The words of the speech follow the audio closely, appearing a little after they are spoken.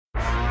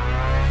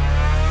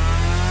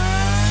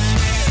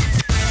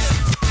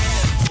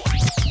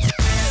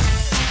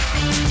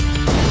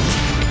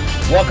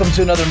Welcome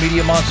to another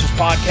Media Monsters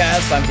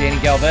podcast. I'm Danny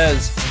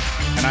Galvez.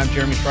 And I'm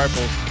Jeremy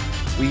Striples.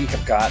 We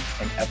have got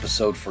an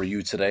episode for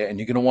you today, and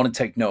you're going to want to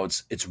take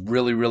notes. It's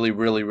really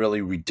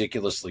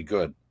ridiculously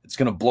good. It's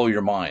going to blow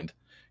your mind.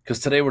 Because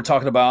today we're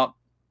talking about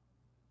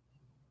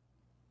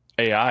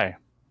AI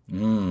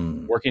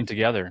working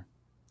together.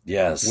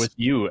 Yes. With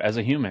you as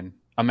a human.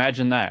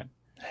 Imagine that.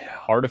 Yeah.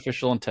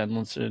 Artificial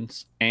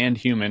intelligence and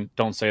human.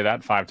 Don't say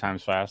that 5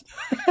 times fast.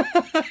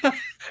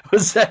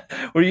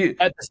 Were you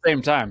at the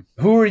same time?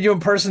 Who were you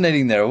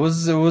impersonating there? I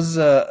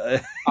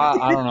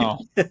don't know.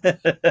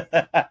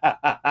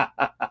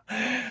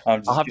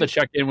 I'll have to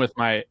check in with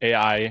my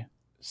AI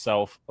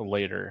self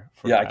later.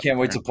 I can't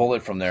wait to pull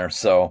it from there.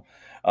 So,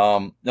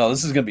 no,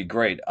 this is going to be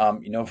great.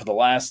 For the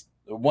last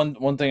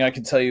one thing I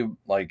can tell you,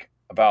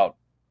 about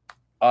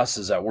us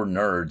is that we're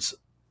nerds.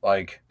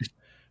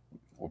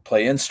 We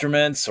play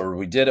instruments, or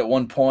we did at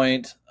one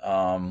point.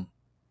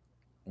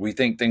 We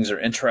think things are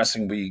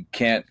interesting. We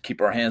can't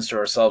keep our hands to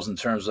ourselves in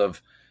terms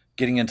of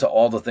getting into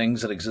all the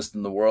things that exist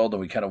in the world.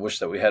 And we kind of wish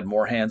that we had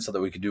more hands so that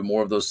we could do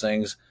more of those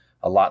things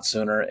a lot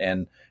sooner.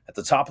 And at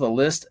the top of the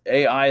list,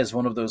 AI is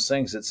one of those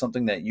things. It's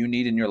something that you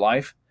need in your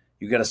life.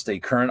 You got to stay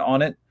current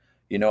on it.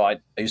 I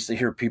used to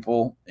hear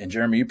people, and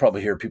Jeremy, you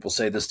probably hear people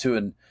say this too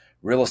in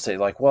real estate,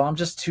 well, I'm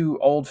just too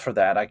old for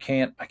that. I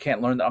can't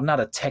learn that. I'm not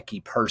a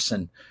techie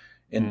person.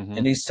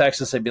 In East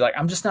Texas, they'd be like,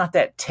 I'm just not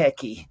that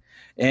techie.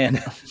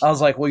 And I was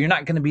like, well, you're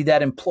not going to be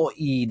that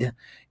employed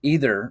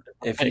either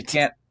if you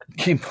can't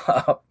keep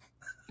up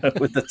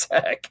with the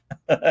tech.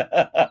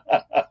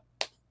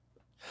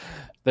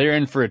 They're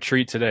in for a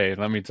treat today,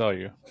 let me tell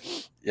you.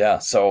 Yeah.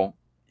 So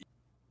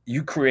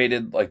you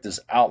created this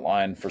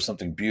outline for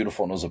something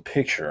beautiful, and it was a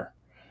picture.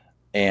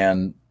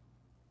 And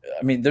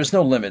there's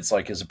no limits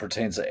as it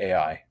pertains to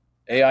AI.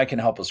 AI can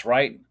help us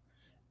write.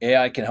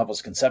 AI can help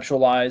us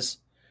conceptualize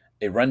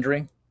a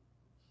rendering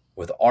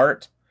with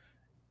art.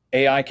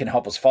 AI can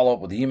help us follow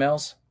up with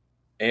emails.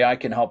 AI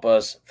can help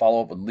us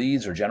follow up with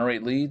leads or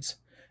generate leads.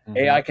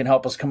 AI can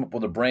help us come up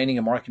with a branding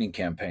and marketing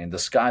campaign. The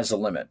sky's the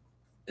limit.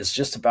 It's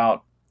just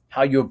about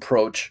how you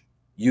approach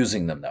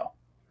using them, though.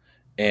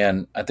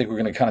 And I think we're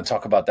going to kind of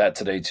talk about that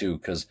today, too,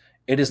 because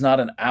it is not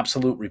an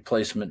absolute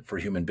replacement for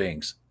human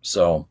beings.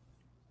 So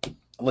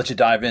I'll let you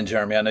dive in,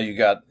 Jeremy. I know you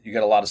got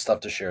a lot of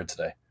stuff to share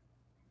today.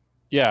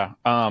 Yeah.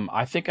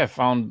 I think I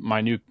found my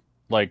new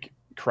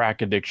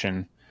crack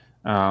addiction.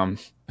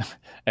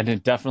 And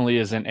it definitely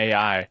isn't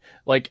AI.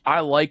 I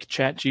like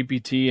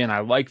ChatGPT and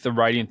I like the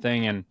writing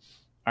thing, and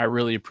I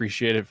really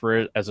appreciate it for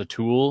it as a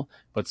tool.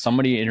 But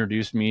somebody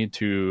introduced me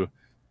to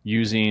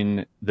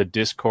using the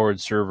Discord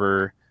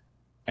server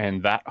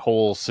and that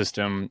whole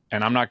system.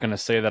 And I'm not going to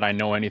say that I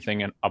know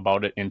anything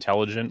about it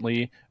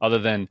intelligently, other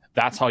than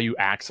that's how you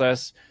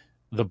access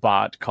the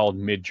bot called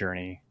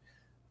Midjourney.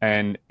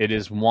 And it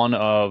is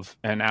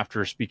and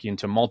after speaking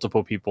to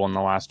multiple people in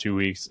the last 2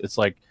 weeks,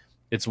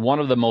 it's one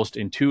of the most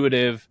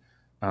intuitive,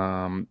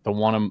 the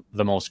one of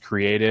the most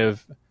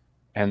creative,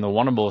 and the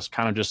one of the most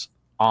kind of just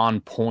on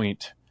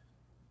point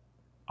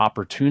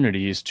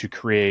opportunities to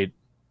create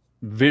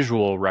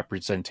visual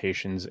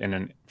representations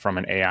from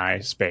an AI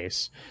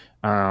space.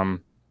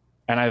 And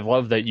I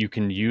love that you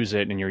can use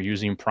it, and you're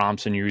using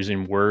prompts, and you're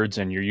using words,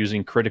 and you're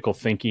using critical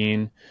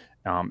thinking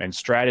and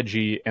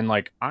strategy. And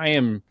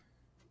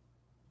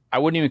I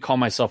wouldn't even call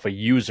myself a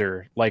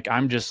user.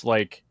 I'm just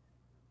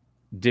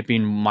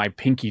dipping my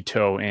pinky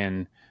toe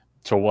in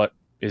to what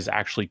is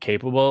actually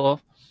capable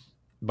of.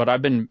 But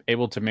I've been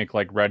able to make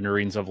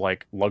renderings of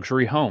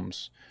luxury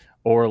homes,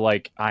 or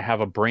I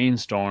have a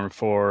brainstorm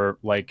for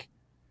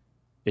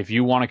if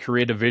you want to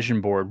create a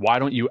vision board, why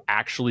don't you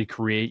actually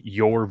create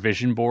your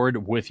vision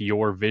board with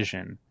your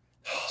vision?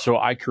 So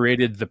I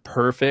created the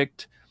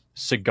perfect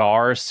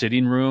cigar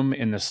sitting room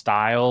in the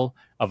style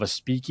of a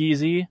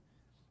speakeasy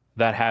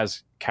that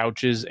has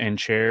couches and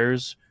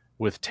chairs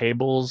with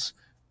tables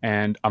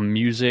and a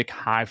music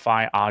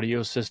hi-fi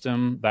audio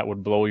system that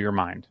would blow your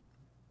mind.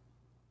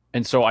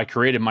 And so I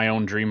created my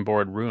own dream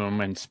board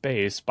room and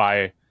space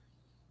by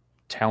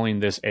telling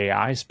this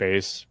AI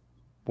space,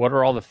 what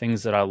are all the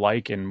things that I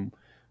like and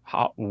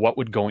what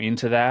would go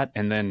into that?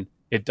 And then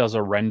it does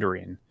a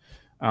rendering.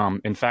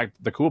 In fact,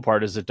 the cool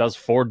part is it does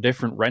 4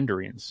 different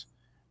renderings.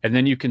 And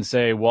then you can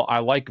say, well, I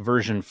like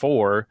version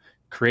 4,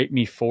 create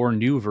me 4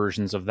 new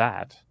versions of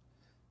that.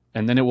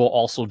 And then it will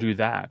also do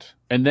that.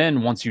 And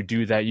then once you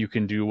do that, you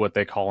can do what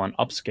they call an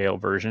upscale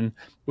version,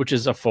 which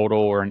is a photo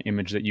or an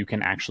image that you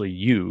can actually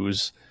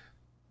use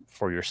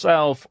for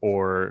yourself,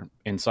 or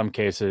in some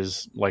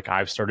cases,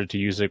 I've started to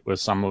use it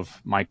with some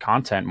of my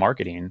content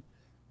marketing.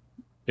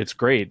 It's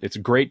great. It's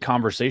great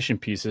conversation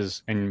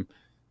pieces. And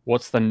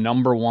what's the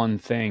number one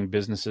thing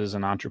businesses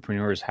and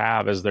entrepreneurs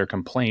have as their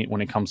complaint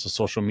when it comes to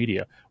social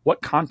media?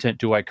 What content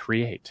do I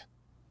create?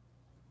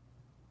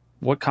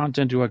 What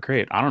content do I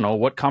create? I don't know.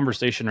 What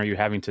conversation are you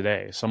having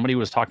today? Somebody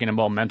was talking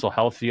about mental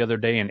health the other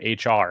day in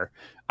HR.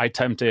 I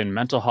typed in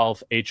mental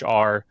health,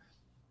 HR,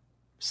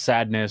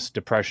 sadness,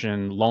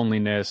 depression,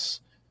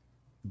 loneliness,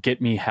 get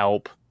me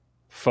help,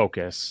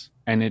 focus.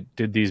 And it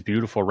did these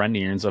beautiful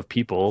renderings of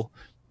people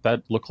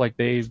that look like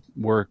they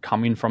were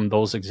coming from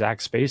those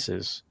exact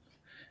spaces.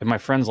 And my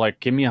friend's like,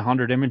 give me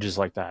 100 images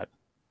like that.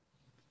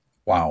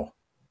 Wow.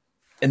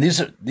 And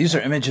these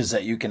are images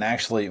that you can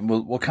actually,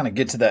 we'll kind of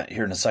get to that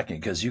here in a second,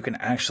 because you can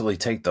actually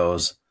take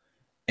those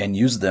and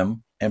use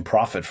them and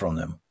profit from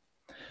them.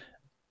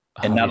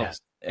 And Oh, not yes.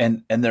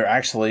 and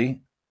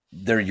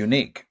they're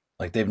unique.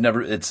 Like they've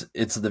never, it's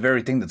the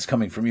very thing that's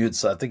coming from you.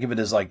 It's, I think of it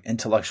as like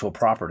intellectual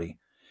property.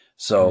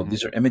 So Mm-hmm.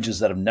 these are images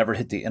that have never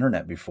hit the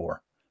internet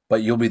before,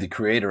 but you'll be the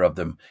creator of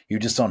them. You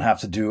just don't have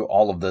to do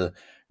all of the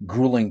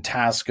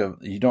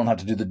you don't have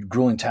to do the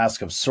grueling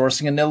task of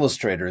sourcing an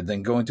illustrator,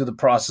 then going through the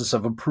process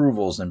of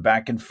approvals and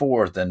back and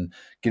forth and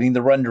getting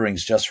the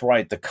renderings just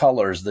right, the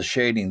colors, the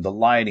shading, the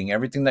lighting,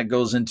 everything that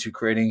goes into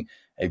creating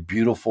a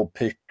beautiful,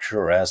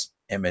 picturesque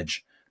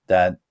image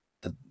that,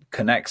 that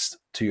connects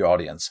to your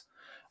audience.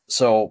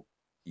 So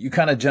you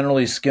kind of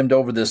generally skimmed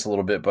over this a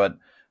little bit, but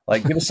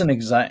like give us an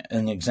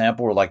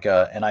example, or like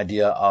an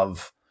idea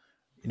of,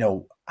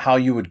 how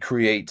you would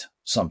create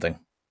something.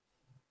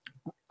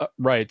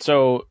 Right.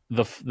 So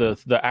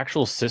the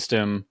actual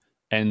system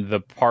and the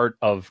part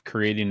of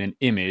creating an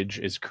image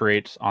is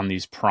create on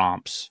these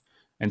prompts.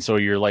 And so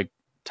you're like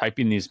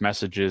typing these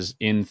messages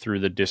in through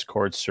the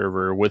Discord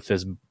server with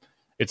this.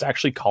 It's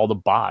actually called a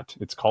bot.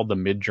 It's called the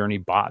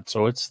Midjourney bot.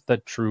 So it's the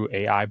true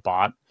AI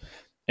bot.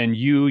 And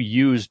you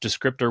use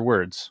descriptor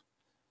words,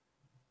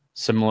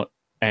 similar,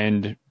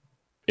 and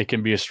it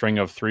can be a string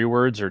of 3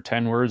 words or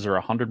 10 words or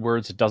 100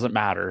 words. It doesn't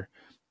matter.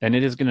 And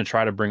it is going to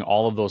try to bring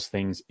all of those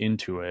things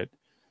into it.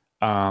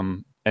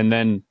 And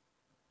then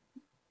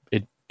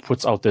it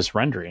puts out this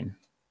rendering.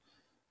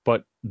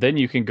 But then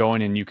you can go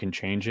in and you can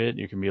change it.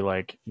 You can be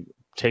like,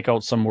 take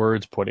out some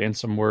words, put in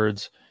some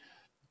words.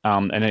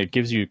 And it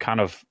gives you kind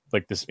of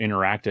like this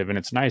interactive, and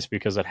it's nice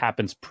because it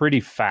happens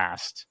pretty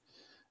fast.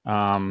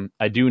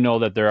 I do know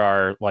that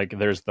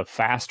there's the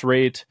fast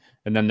rate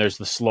and then there's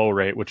the slow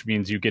rate, which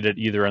means you get it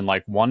either in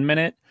like 1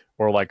 minute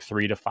or like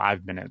 3 to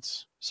 5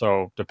 minutes.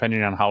 So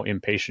depending on how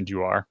impatient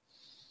you are.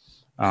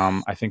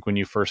 I think when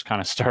you first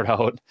kind of start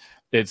out,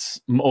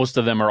 it's most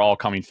of them are all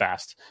coming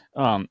fast.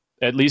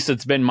 At least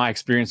it's been my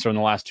experience during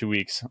the last 2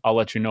 weeks. I'll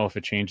let you know if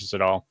it changes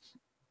at all.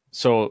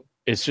 So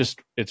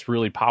it's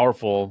really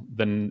powerful.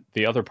 Then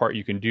the other part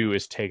you can do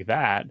is take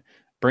that,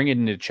 bring it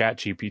into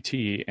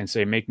ChatGPT and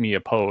say, make me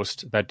a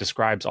post that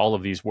describes all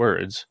of these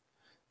words.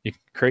 You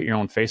can create your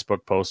own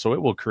Facebook post. So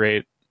it will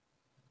create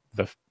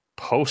the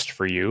post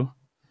for you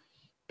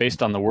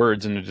based on the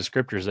words and the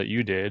descriptors that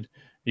you did.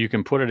 You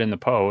can put it in the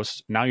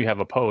post. Now you have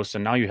a post,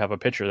 and now you have a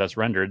picture that's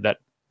rendered that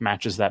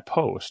matches that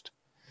post.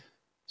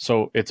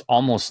 So it's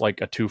almost like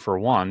a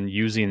 2-for-1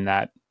 using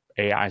that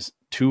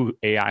two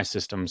AI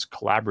systems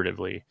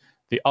collaboratively.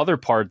 The other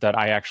part that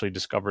I actually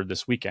discovered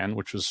this weekend,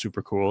 which was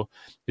super cool,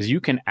 is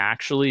you can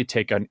actually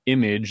take an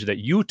image that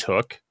you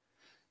took.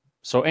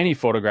 So any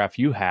photograph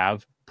you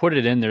have, put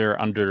it in there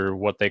under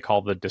what they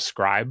call the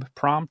describe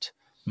prompt.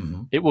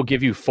 Mm-hmm. It will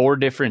give you 4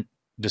 different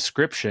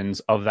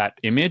descriptions of that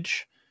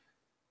image.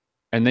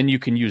 And then you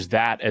can use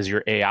that as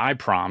your AI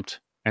prompt,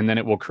 and then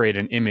it will create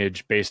an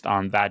image based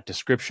on that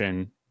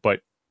description,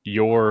 but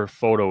your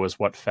photo is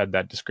what fed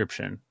that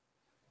description.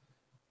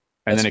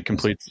 And That's then it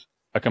completes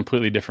a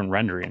completely different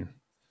rendering.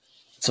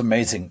 It's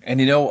amazing.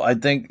 And I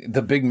think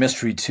the big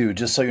mystery too,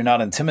 just so you're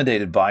not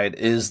intimidated by it,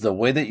 is the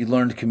way that you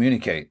learn to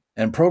communicate.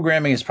 And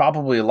programming is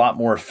probably a lot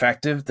more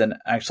effective than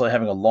actually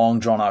having a long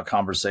drawn out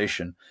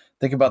conversation.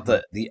 Think about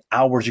the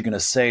hours you're going to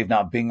save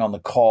not being on the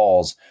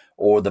calls,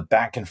 or the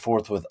back and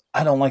forth with,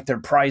 I don't like their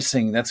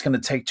pricing, that's going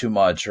to take too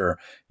much, or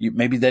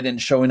maybe they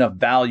didn't show enough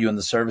value in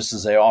the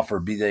services they offer,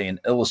 be they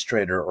an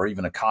illustrator or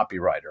even a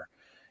copywriter.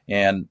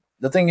 And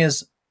the thing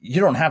is,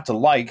 you don't have to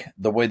like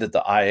the way that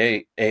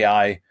the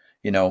AI,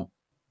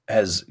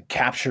 has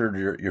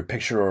captured your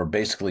picture or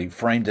basically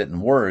framed it in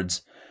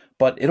words,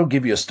 but it'll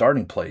give you a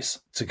starting place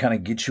to kind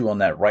of get you on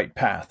that right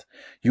path.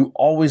 You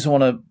always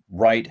want to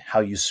write how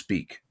you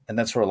speak. And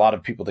that's where a lot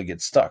of people, they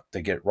get stuck.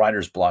 They get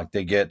writer's block.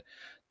 They get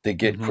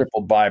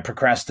crippled by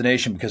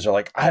procrastination because they're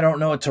like, I don't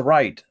know what to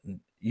write.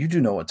 You do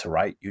know what to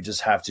write. You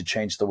just have to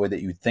change the way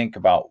that you think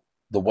about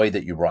the way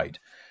that you write.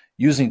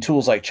 Using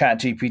tools like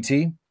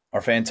ChatGPT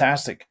are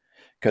fantastic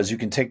because you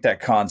can take that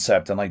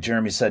concept and, like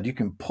Jeremy said, you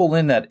can pull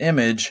in that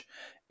image,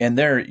 and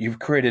there you've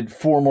created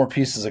 4 more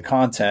pieces of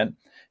content.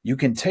 You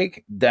can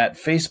take that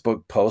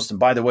Facebook post, and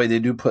by the way, they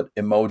do put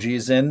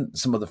emojis in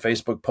some of the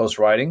Facebook post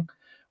writing,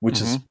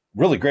 which is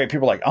really great.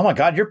 People are like, oh my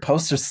God, your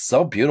posts are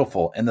so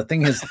beautiful. And the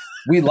thing is,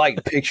 we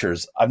like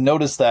pictures. I've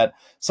noticed that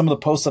some of the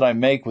posts that I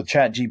make with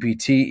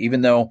ChatGPT,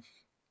 even though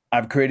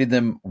I've created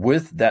them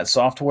with that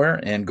software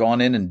and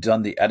gone in and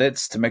done the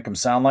edits to make them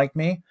sound like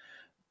me,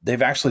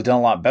 they've actually done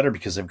a lot better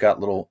because they've got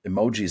little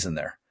emojis in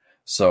there.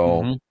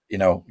 So,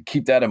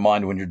 keep that in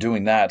mind when you're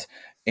doing that.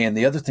 And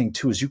the other thing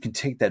too is you can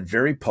take that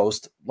very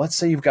post. Let's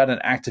say you've got an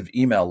active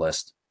email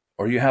list,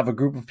 or you have a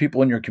group of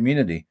people in your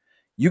community.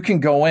 You can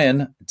go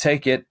in,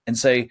 take it, and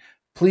say,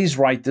 please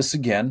write this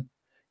again.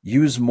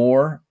 Use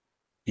more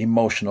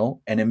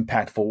emotional and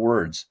impactful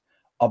words.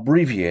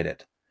 Abbreviate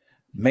it.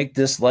 make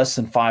this less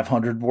than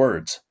 500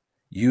 words.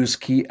 Use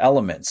key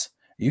elements.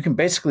 You can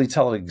basically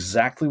tell it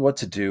exactly what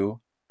to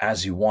do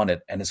as you want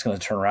it, and it's going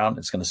to turn around,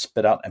 it's going to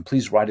spit out, and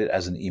please write it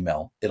as an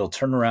email. It'll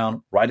turn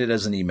around, write it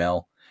as an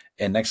email,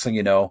 and next thing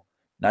you know,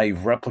 now you've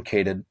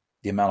replicated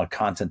the amount of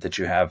content that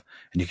you have,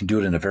 and you can do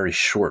it in a very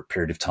short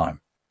period of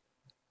time.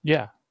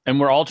 Yeah. And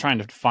we're all trying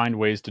to find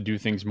ways to do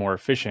things more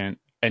efficient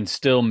and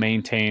still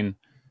maintain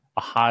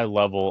a high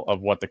level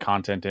of what the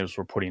content is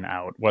we're putting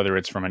out, whether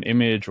it's from an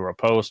image or a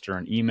post or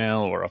an email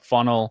or a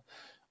funnel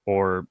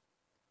or,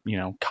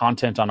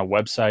 content on a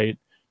website,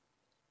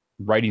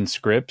 writing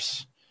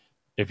scripts.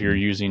 If you're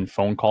using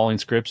phone calling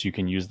scripts, you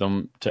can use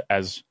them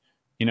as,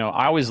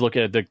 I always look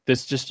at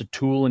this just a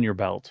tool in your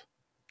belt.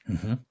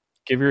 Mm-hmm.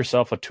 Give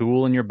yourself a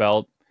tool in your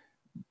belt.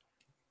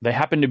 They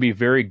happen to be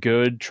very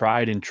good,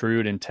 tried and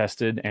true and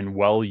tested and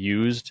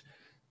well-used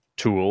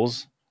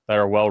tools that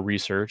are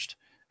well-researched.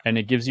 And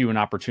it gives you an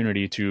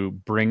opportunity to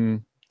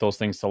bring those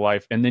things to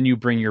life. And then you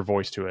bring your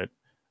voice to it.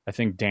 I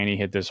think Danny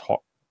hit this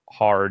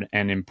hard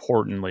and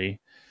importantly,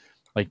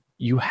 like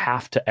you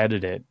have to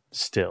edit it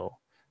still.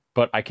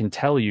 But I can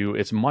tell you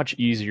it's much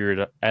easier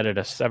to edit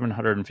a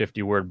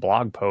 750-word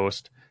blog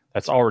post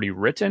that's already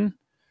written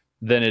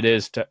than it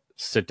is to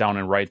sit down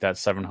and write that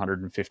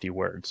 750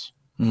 words.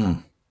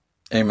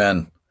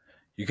 Amen.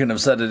 You couldn't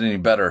have said it any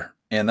better.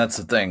 And that's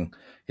the thing,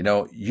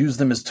 use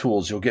them as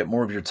tools. You'll get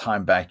more of your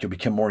time back. You'll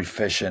become more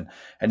efficient.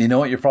 And you know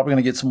what? You're probably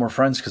going to get some more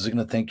friends because they're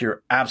going to think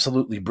you're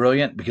absolutely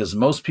brilliant, because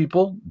most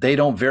people, they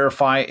don't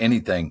verify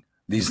anything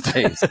these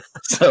days.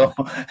 So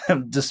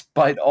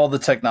despite all the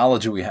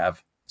technology we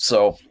have.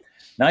 So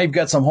now you've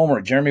got some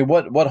homework. Jeremy,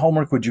 what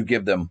homework would you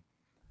give them?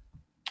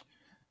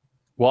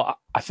 Well,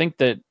 I think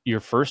that your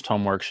first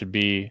homework should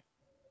be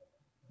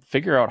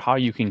figure out how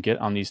you can get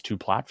on these two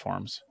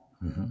platforms.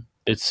 Mm-hmm.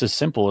 It's as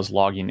simple as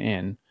logging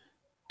in.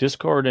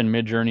 Discord and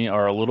Midjourney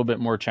are a little bit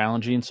more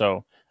challenging,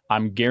 so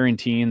I'm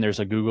guaranteeing there's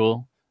a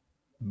Google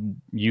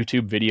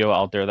YouTube video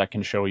out there that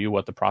can show you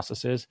what the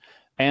process is.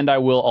 And I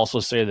will also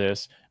say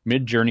this,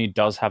 Midjourney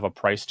does have a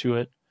price to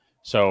it.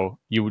 So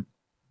you would,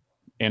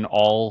 in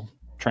all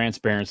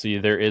transparency,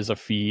 there is a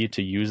fee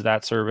to use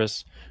that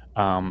service.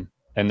 And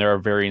there are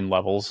varying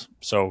levels.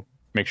 So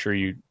make sure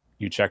you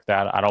check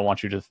that. I don't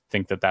want you to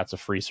think that that's a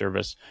free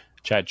service.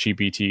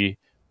 ChatGPT,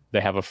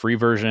 they have a free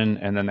version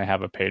and then they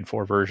have a paid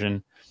for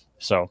version.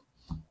 So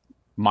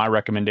my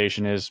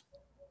recommendation is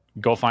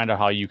go find out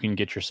how you can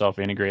get yourself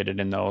integrated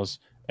in those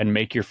and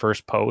make your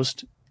first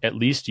post, at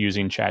least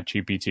using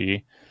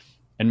ChatGPT,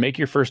 and make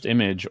your first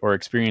image or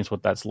experience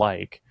what that's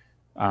like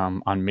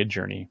on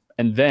Midjourney.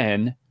 And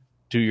then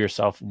do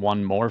yourself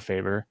one more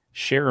favor,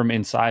 share them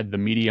inside the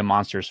Media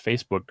Monsters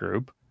Facebook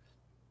group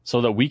so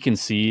that we can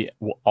see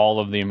all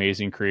of the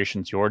amazing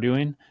creations you're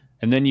doing.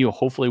 And then you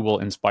hopefully will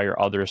inspire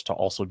others to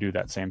also do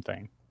that same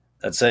thing.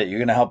 That's it. You're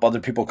going to help other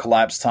people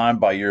collapse time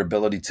by your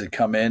ability to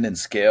come in and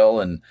scale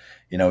and,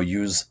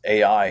 use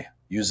AI,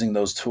 using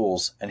those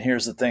tools. And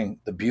here's the thing,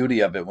 the beauty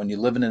of it, when you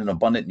live in an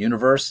abundant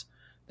universe,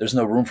 there's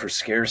no room for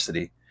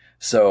scarcity.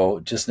 So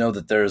just know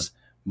that there's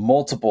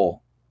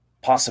multiple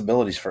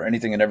possibilities for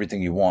anything and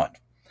everything you want.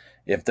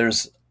 If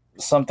there's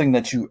something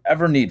that you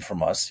ever need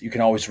from us, you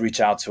can always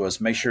reach out to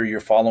us. Make sure you're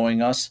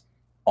following us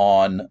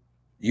on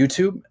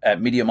YouTube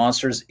at Media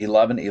Monsters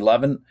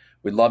 1111.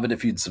 We'd love it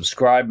if you'd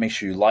subscribe. Make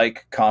sure you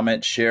like,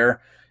 comment,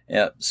 share,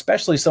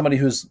 especially somebody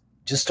who's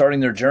just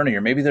starting their journey,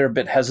 or maybe they're a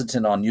bit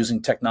hesitant on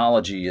using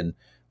technology and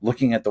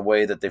looking at the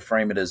way that they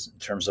frame it as in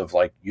terms of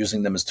like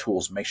using them as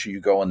tools. Make sure you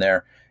go in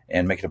there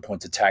and make it a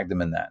point to tag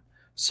them in that.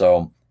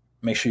 So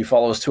make sure you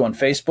follow us too on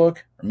Facebook,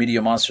 or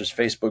Media Monsters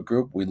Facebook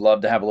group. We'd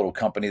love to have a little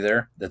company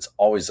there. That's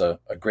always a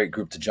great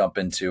group to jump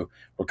into.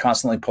 We're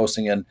constantly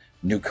posting in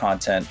new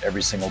content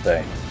every single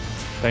day.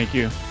 Thank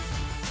you.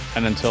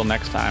 And until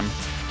next time,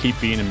 keep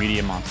being a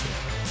media monster.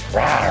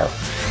 Rawr.